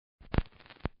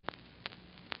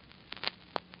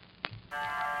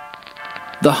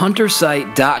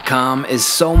TheHunterSite.com is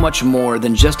so much more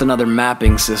than just another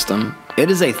mapping system. It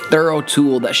is a thorough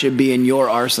tool that should be in your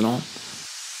arsenal.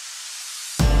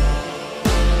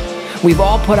 We've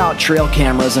all put out trail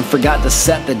cameras and forgot to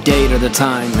set the date or the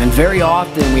time, and very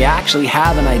often we actually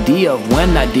have an idea of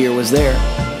when that deer was there.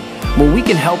 Well, we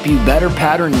can help you better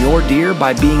pattern your deer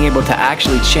by being able to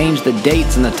actually change the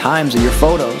dates and the times of your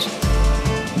photos.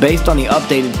 Based on the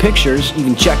updated pictures, you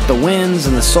can check the winds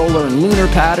and the solar and lunar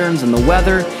patterns and the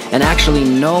weather and actually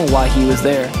know why he was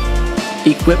there.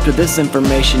 Equipped with this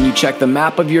information, you check the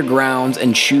map of your grounds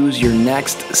and choose your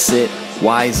next sit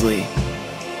wisely.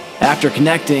 After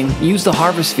connecting, use the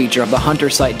harvest feature of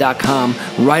TheHunterSite.com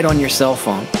right on your cell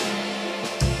phone.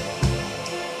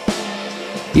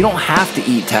 You don't have to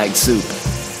eat tagged soup.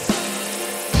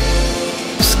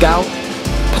 Scout,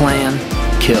 plan,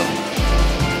 kill.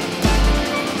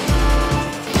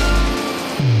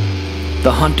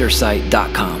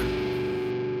 TheHunterSite.com.